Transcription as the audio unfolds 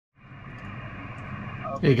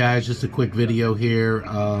Hey guys, just a quick video here.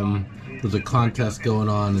 There's a contest going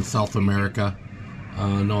on in South America.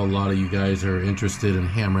 I know a lot of you guys are interested in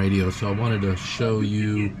ham radio, so I wanted to show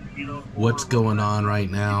you what's going on right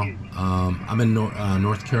now. I'm in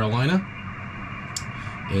North Carolina,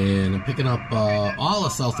 and I'm picking up all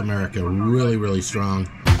of South America really strong.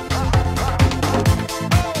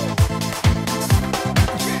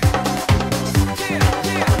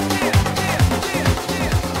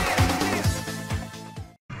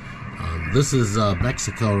 This is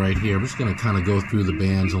Mexico right here. I'm just going to kind of go through the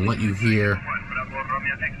bands and let you hear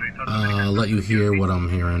what I'm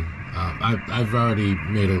hearing. I've already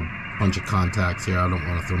made a bunch of contacts here. I don't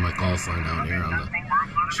want to throw my call sign out here on the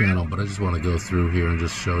channel, but I just want to go through here and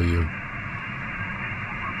just show you.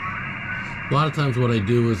 A lot of times what I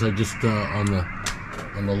do is I just on the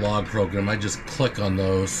log program, I just click on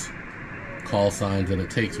those call signs and it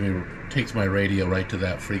takes my radio right to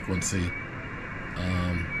that frequency.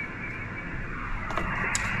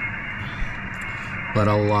 But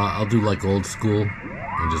I'll do like old school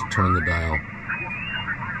and just turn the dial.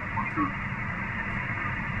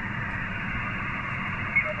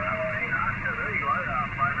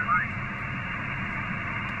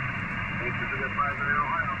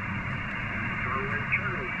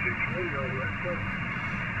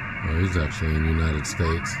 Oh, he's actually in the United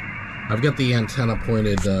States. I've got the antenna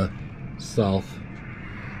pointed south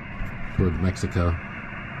toward Mexico.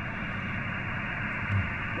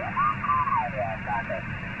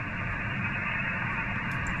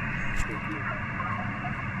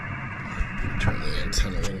 Turn the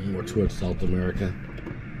antenna a little more towards South America.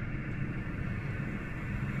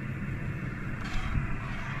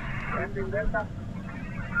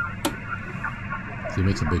 See, it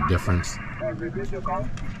makes a big difference.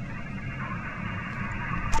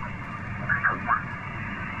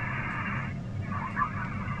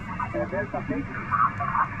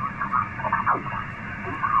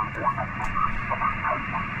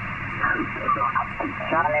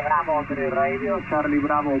 Charlie Bravo 3 Radio, Charlie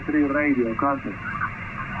Bravo 3 Radio, contact.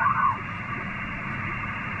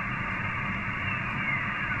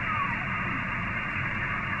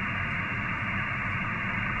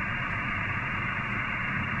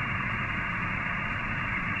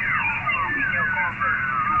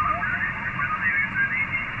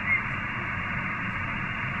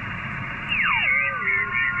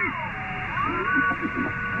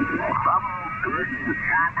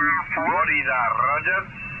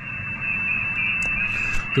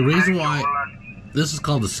 The reason why this is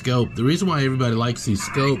called a scope, the reason why everybody likes these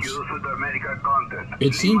scopes,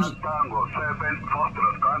 it seems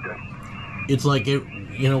it's like it,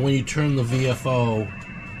 you know, when you turn the VFO,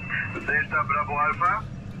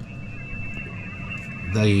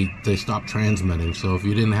 they stop transmitting. So if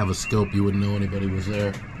you didn't have a scope, you wouldn't know anybody was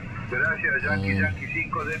there.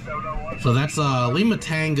 So that's Lima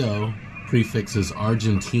Tango prefix is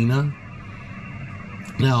Argentina.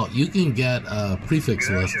 Now, you can get a prefix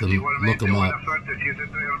list and look them up.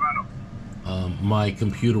 My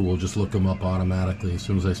computer will just look them up automatically as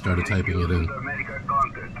soon as I started typing it in.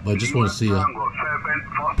 But I just want to see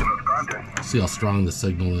how strong the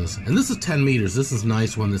signal is. And this is 10 meters. This is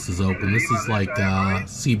nice when this is open. This is like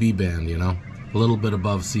CB band, you know, a little bit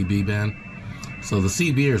above CB band. So the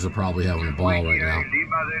CBers are probably having a ball right now.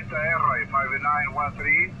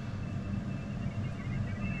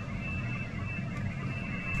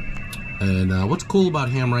 And what's cool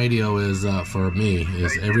about ham radio is, for me,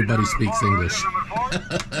 is everybody speaks English.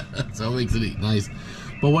 So it makes it nice.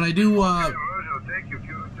 But when I do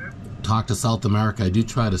talk to South America, I do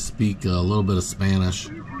try to speak a little bit of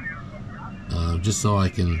Spanish, just so I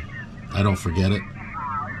don't forget it.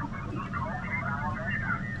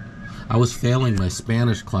 I was failing my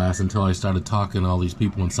Spanish class until I started talking to all these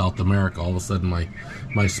people in South America. All of a sudden,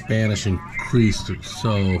 my Spanish increased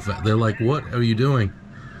so fast. They're like, "What are you doing?"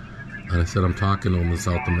 And I said, I'm talking to them in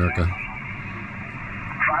South America.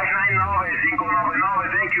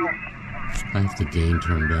 I have the gain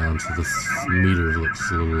turned down so the meter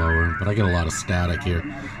looks a little lower, but I get a lot of static here.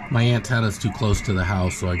 My antenna is too close to the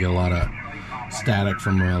house, so I get a lot of static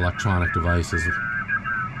from my electronic devices.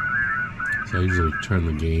 So I usually turn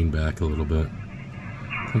the gain back a little bit.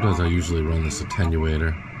 Sometimes I usually run this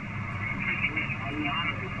attenuator.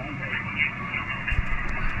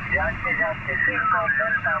 Yankee 5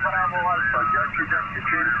 Delta Bravo Alpha, Yankee 5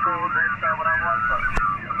 Delta Bravo Alpha.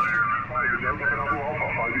 5 Delta Bravo Alpha,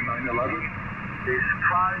 5911. It's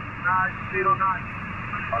 5909.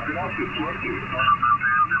 Gracias, suerte.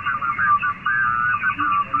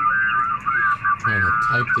 trying to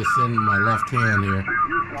type this in my left hand here.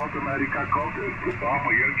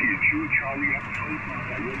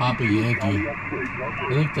 Papa Yankee. I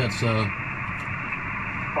think that's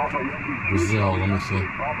Brazil. Let me see.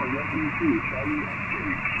 Papa Yankee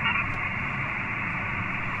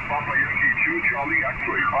 2, Charlie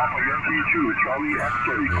X-ray. Papa Yankee 2, Charlie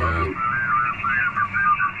X-ray. Yeah.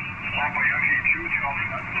 Papa Yankee 2, Charlie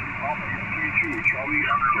X-ray. Papa Yankee 2, Charlie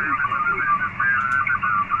X-ray.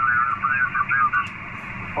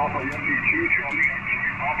 Papa Yankee 2, Charlie X-ray.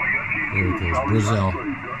 Papa Yankee 2, There it goes. Charlie Brazil.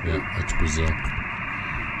 X-ray. Yeah, that's Brazil.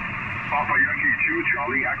 Papa Yankee 2,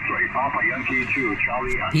 Charlie X-ray. Papa Yankee 2,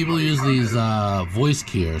 Charlie X-ray. People use these voice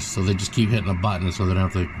keys, so they just keep hitting a button so they don't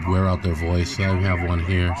have to wear out their voice. So I have one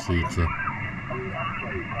here. See, it's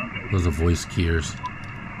those are voice keys.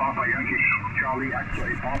 Papa Yankee Charlie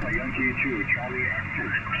X-ray. Papa Yankee 2, Charlie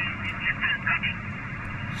X-ray.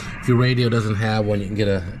 If your radio doesn't have one, you can get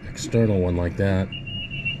an external one like that.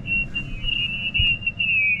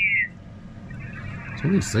 Some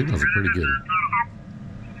of these signals are pretty good.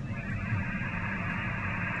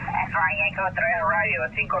 Radio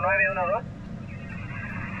 5912.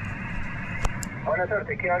 Buena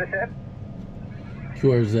suerte, QRZ.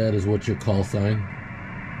 QRZ is what's your call sign?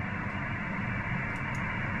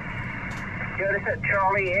 QRZ,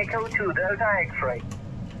 Charlie Echo 2 Delta X-ray.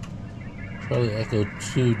 Charlie Echo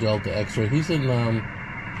 2 Delta X-ray. He's in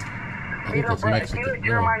I think that's Mexico.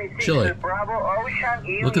 No, Chile.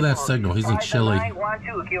 Look at that signal. He's in Chile.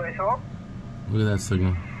 Look at that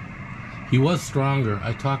signal. He was stronger.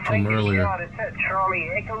 I talked to him earlier. Charlie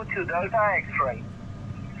Echo 2 Delta X-ray.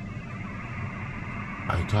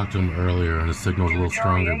 I talked to him earlier, and the signal's a little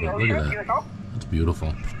stronger, but look at that. That's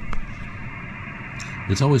beautiful.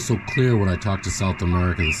 It's always so clear when I talk to South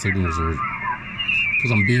America. The signals are...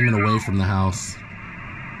 because I'm beaming away from the house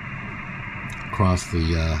across the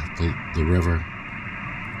river.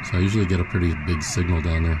 So I usually get a pretty big signal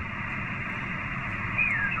down there.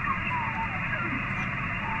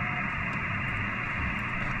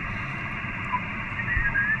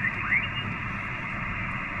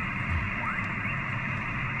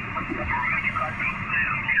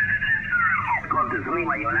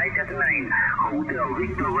 Lima United 9, Hotel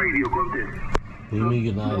Victor Radio contest. Lima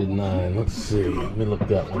United 9, let's see. Let me look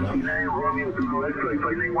that one up. 29 Romeo Zulu X-ray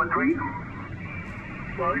 5913.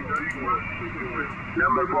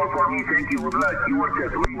 Number 4 for me, thank you, good luck. You were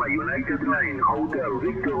set Lima United 9, Hotel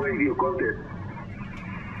Victor Radio contest.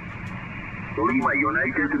 Lima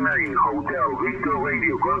United 9, Hotel Victor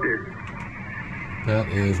Radio contest. That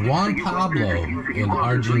is Juan Pablo in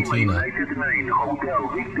Argentina. United 9, Hotel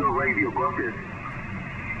Victor Radio contest.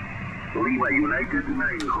 Lima United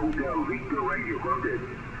 9, Hotel Victor Radio contest.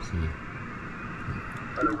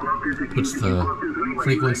 Puts the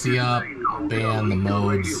frequency up, band, the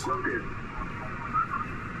modes.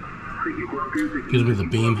 Gives me the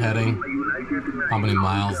beam heading, how many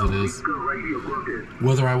miles it is.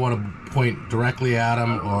 Whether I want to point directly at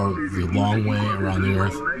him or the long way around the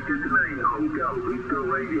earth.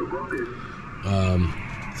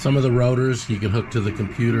 Some of the rotors you can hook to the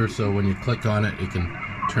computer, so when you click on it, you can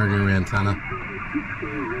turn your antenna.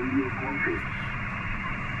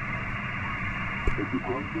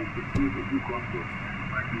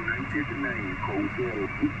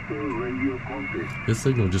 His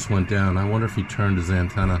signal just went down. I wonder if he turned his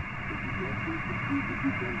antenna.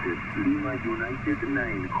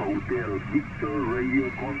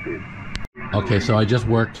 Okay, so I just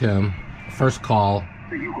worked him. First call,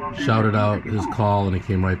 shouted out his call, and he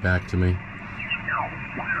came right back to me.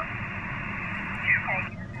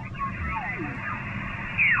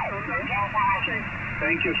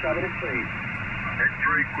 Thank you, 7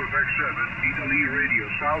 X-ray Quebec 7, Italy Radio,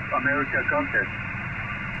 South America contest.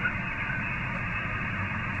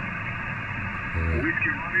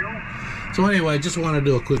 So anyway, I just want to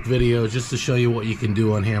do a quick video just to show you what you can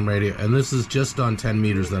do on ham radio. And this is just on 10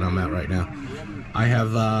 meters that I'm at right now. I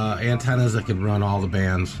have antennas that can run all the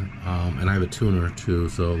bands, and I have a tuner too,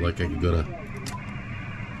 so like I could go to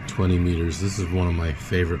 20 meters. This is one of my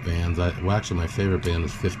favorite bands. Well, actually my favorite band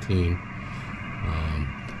is 15.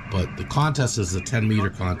 But the contest is a 10 meter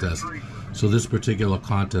contest. So this particular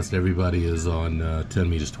contest, everybody is on 10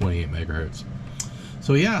 meters, 28 megahertz.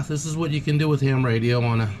 So yeah, this is what you can do with ham radio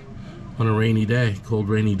on a rainy day, cold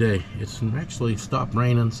rainy day. It's actually stopped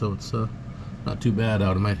raining, so it's not too bad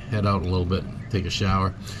out. I might head out a little bit, take a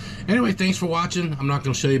shower. Anyway, thanks for watching. I'm not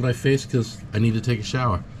going to show you my face because I need to take a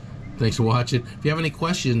shower. Thanks for watching. If you have any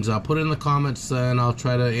questions, put it in the comments and I'll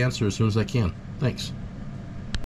try to answer as soon as I can. Thanks.